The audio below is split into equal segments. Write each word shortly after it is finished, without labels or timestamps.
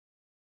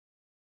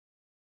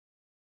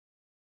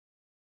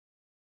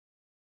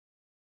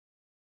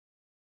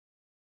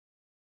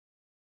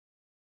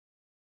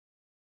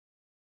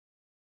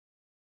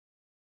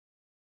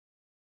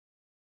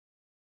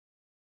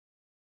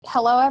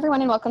Hello,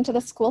 everyone, and welcome to the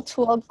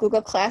SchoolTool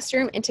Google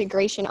Classroom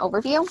Integration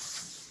Overview.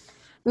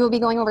 We will be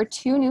going over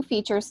two new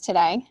features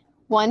today,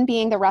 one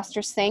being the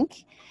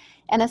ReSync,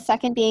 and the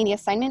second being the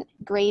assignment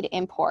grade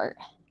import.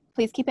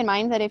 Please keep in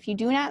mind that if you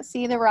do not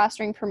see the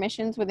rostering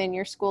permissions within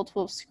your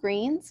SchoolTool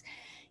screens,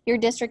 your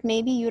district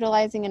may be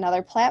utilizing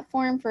another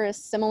platform for a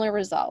similar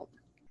result.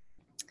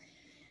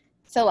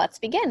 So let's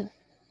begin.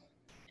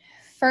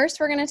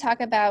 First, we're going to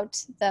talk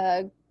about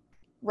the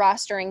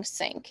rostering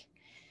sync.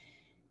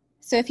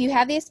 So if you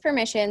have these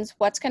permissions,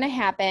 what's going to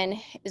happen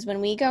is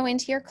when we go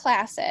into your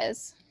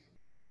classes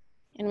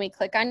and we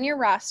click on your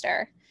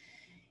roster,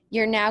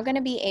 you're now going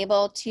to be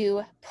able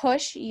to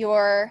push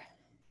your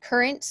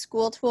current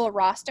SchoolTool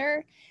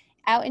roster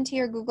out into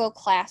your Google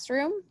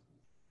Classroom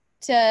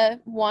to,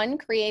 one,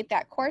 create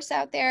that course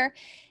out there,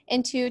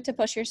 and two, to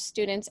push your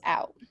students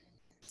out.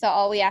 So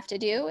all we have to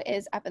do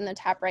is up in the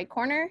top right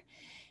corner,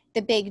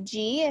 the big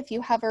G, if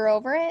you hover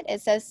over it, it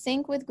says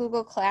Sync with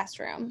Google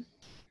Classroom.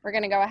 We're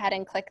going to go ahead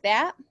and click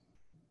that.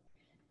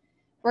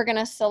 We're going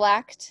to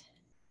select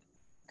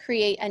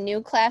Create a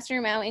new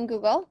classroom out in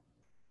Google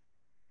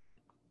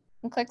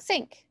and click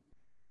Sync.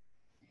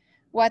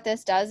 What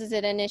this does is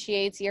it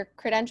initiates your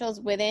credentials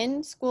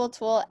within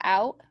SchoolTool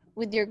out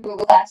with your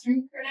Google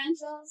Classroom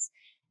credentials,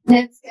 and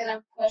it's going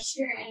to push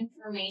your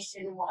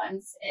information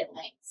once it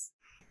links.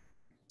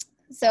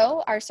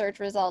 So our search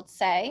results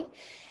say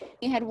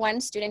we had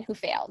one student who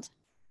failed.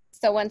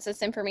 So once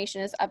this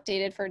information is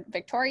updated for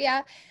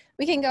Victoria,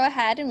 we can go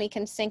ahead and we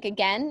can sync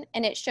again,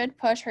 and it should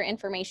push her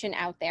information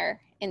out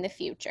there in the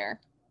future.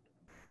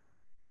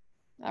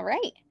 All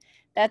right,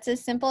 that's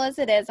as simple as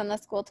it is on the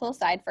SchoolTool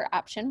side for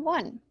option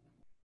one.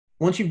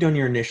 Once you've done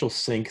your initial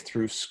sync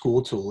through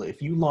SchoolTool,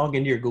 if you log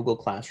into your Google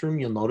Classroom,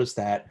 you'll notice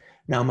that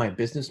now my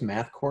business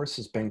math course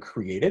has been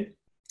created.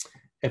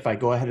 If I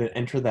go ahead and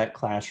enter that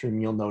classroom,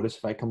 you'll notice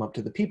if I come up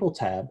to the People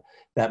tab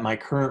that my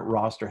current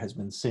roster has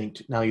been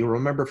synced. Now you'll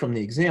remember from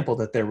the example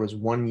that there was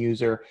one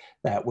user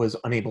that was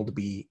unable to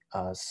be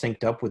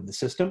synced up with the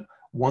system.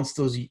 Once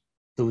those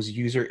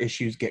user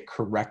issues get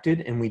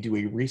corrected and we do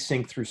a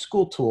resync through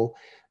SchoolTool,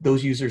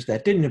 those users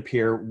that didn't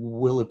appear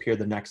will appear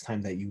the next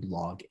time that you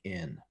log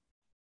in.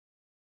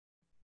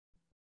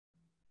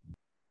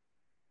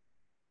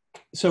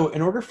 So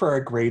in order for our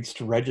grades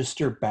to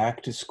register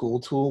back to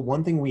SchoolTool,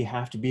 one thing we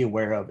have to be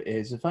aware of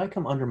is if I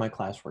come under my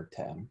classwork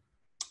tab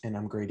and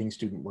I'm grading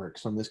student work,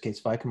 so in this case,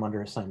 if I come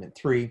under assignment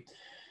 3,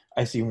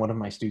 I see one of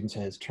my students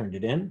has turned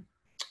it in.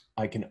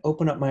 I can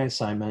open up my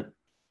assignment.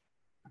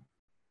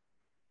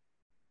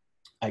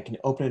 I can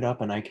open it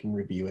up and I can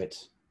review it.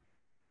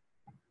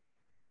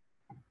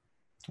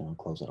 I'll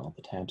close out all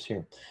the tabs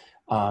here.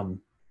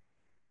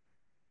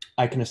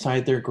 I can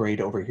assign their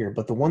grade over here,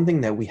 but the one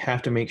thing that we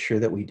have to make sure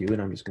that we do,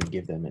 and I'm just going to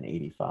give them an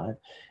 85,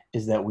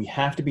 is that we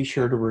have to be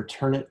sure to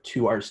return it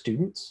to our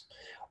students.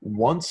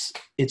 Once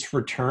it's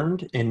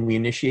returned and we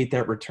initiate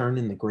that return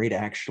and the grade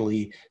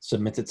actually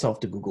submits itself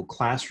to Google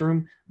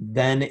Classroom,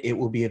 then it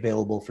will be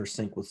available for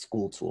sync with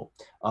SchoolTool.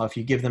 If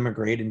you give them a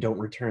grade and don't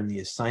return the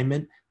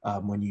assignment,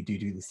 when you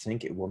do the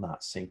sync, it will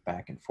not sync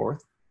back and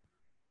forth.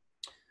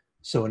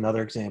 So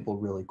another example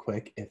really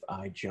quick, if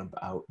I jump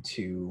out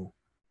to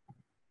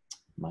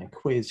my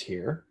quiz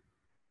here.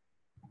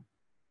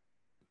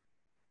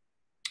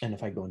 And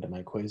if I go into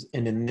my quiz,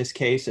 and in this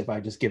case, if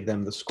I just give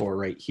them the score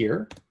right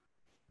here,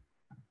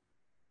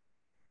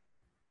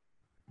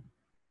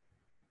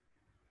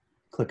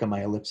 click on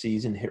my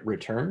ellipses and hit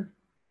return,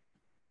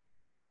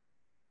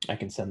 I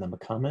can send them a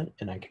comment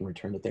and I can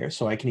return it there.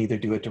 So I can either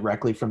do it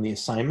directly from the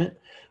assignment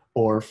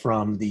or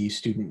from the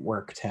student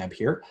work tab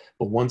here.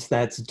 But once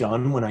that's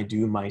done, when I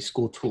do my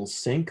SchoolTool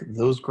sync,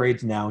 those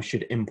grades now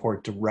should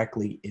import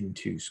directly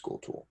into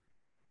SchoolTool.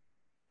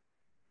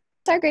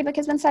 So our gradebook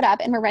has been set up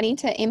and we're ready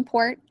to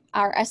import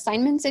our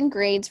assignments and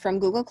grades from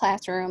Google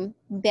Classroom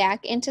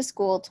back into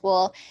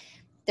SchoolTool.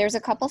 There's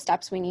a couple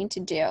steps we need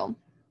to do.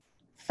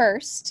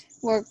 First,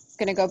 we're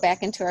going to go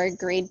back into our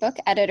gradebook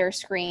editor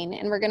screen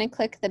and we're going to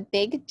click the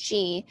big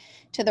G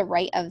to the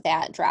right of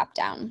that drop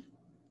down.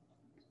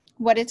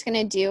 What it's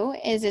going to do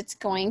is it's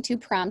going to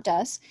prompt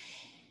us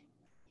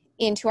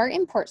into our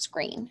import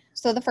screen.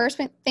 So the first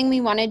thing we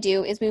want to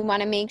do is we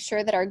want to make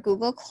sure that our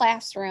Google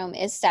Classroom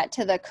is set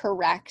to the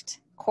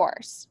correct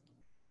course.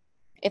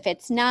 If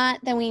it's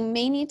not, then we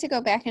may need to go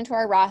back into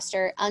our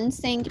roster,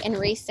 unsync and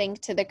resync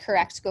to the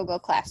correct Google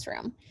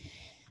Classroom.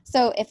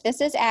 So if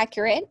this is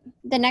accurate,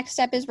 the next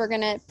step is we're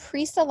going to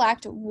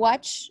pre-select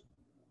which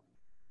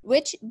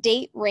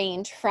date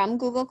range from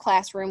Google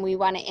Classroom we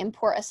want to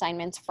import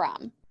assignments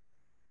from.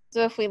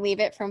 So if we leave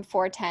it from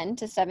 4/10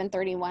 to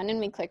 7/31 and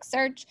we click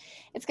search,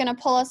 it's going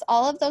to pull us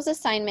all of those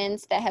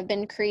assignments that have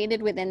been created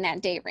within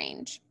that date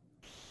range.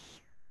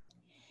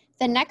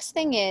 The next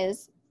thing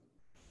is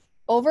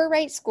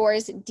overwrite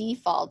scores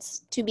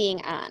defaults to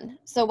being on.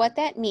 So what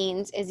that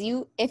means is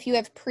if you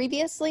have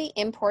previously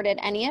imported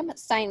any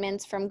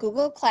assignments from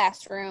Google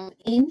Classroom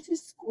into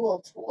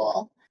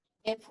SchoolTool,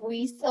 if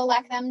we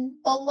select them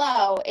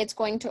below, it's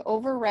going to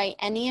overwrite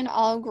any and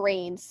all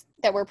grades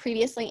that were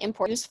previously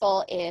imported.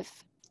 Useful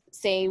if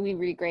say we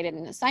regraded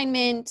an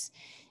assignment,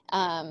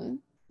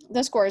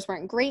 the scores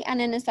weren't great on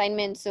an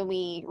assignment, so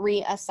we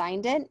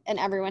reassigned it and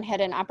everyone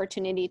had an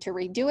opportunity to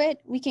redo it,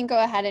 we can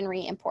go ahead and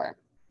re-import.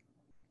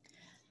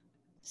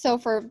 So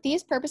for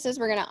these purposes,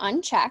 we're going to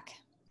uncheck,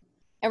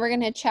 and we're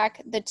going to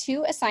check the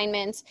 2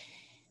 assignments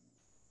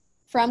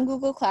from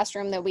Google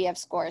Classroom that we have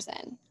scores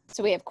in.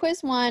 So we have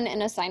quiz 1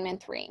 and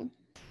assignment 3.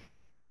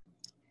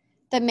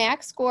 The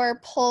max score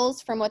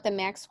pulls from what the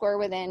max score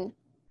within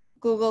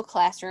Google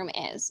Classroom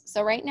is.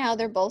 So right now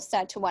they're both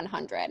set to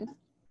 100.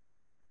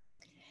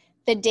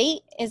 The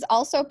date is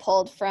also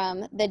pulled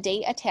from the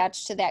date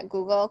attached to that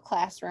Google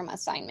Classroom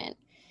assignment.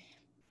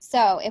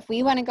 So if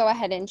we want to go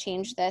ahead and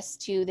change this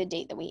to the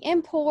date that we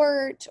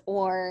import,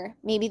 or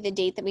maybe the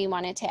date that we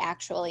wanted to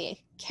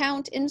actually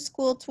count in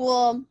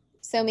SchoolTool.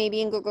 So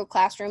maybe in Google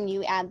Classroom,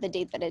 you add the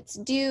date that it's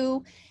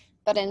due,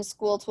 but in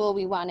SchoolTool,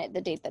 we want it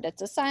the date that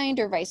it's assigned,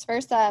 or vice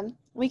versa.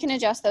 We can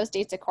adjust those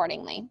dates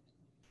accordingly.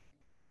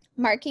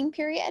 Marking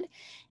period,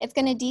 it's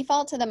going to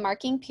default to the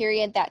marking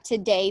period that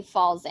today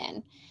falls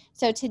in.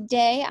 So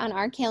today on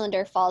our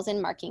calendar falls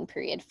in marking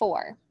period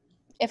 4.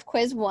 If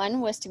quiz 1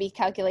 was to be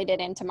calculated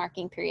into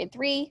marking period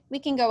 3, we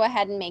can go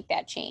ahead and make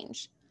that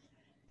change.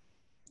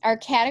 Our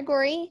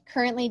category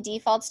currently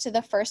defaults to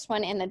the first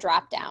one in the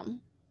dropdown.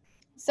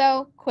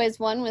 So quiz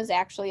 1 was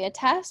actually a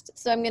test,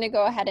 so I'm going to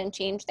go ahead and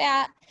change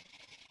that.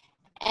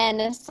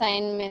 And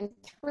assignment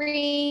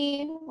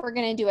 3, we're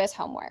going to do as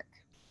homework.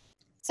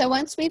 So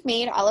once we've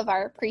made all of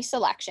our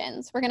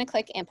pre-selections, we're going to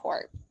click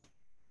import.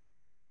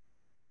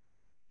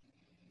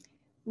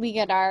 We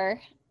get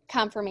our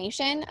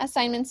confirmation,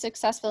 assignment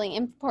successfully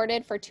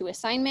imported for 2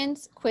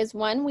 assignments. Quiz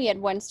 1, we had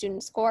 1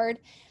 student scored,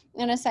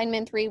 and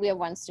assignment 3, we have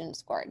 1 student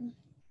scored.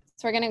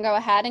 So we're going to go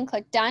ahead and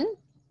click done.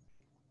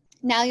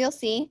 Now you'll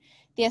see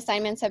the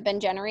assignments have been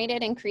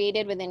generated and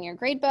created within your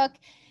gradebook,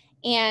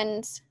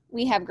 and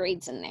we have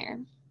grades in there.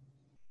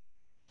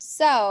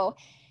 So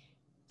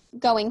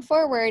going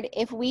forward,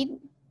 if we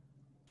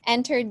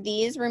entered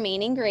these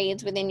remaining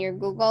grades within your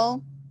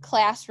Google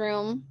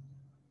Classroom,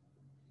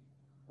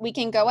 we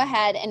can go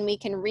ahead and we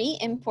can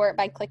re-import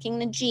by clicking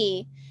the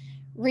G,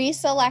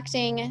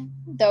 reselecting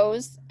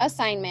those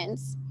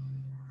assignments,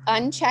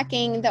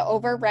 unchecking the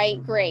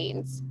overwrite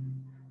grades,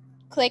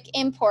 click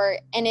import,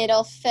 and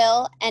it'll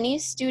fill any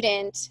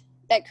student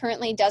that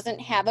currently doesn't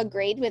have a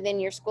grade within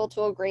your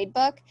SchoolTool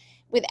gradebook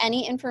with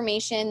any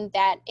information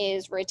that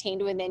is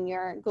retained within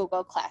your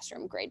Google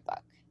Classroom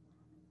gradebook.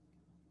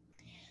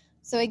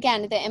 So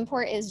again, the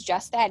import is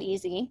just that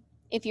easy.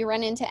 If you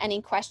run into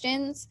any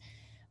questions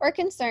or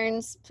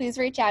concerns, please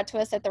reach out to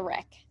us at the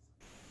RIC.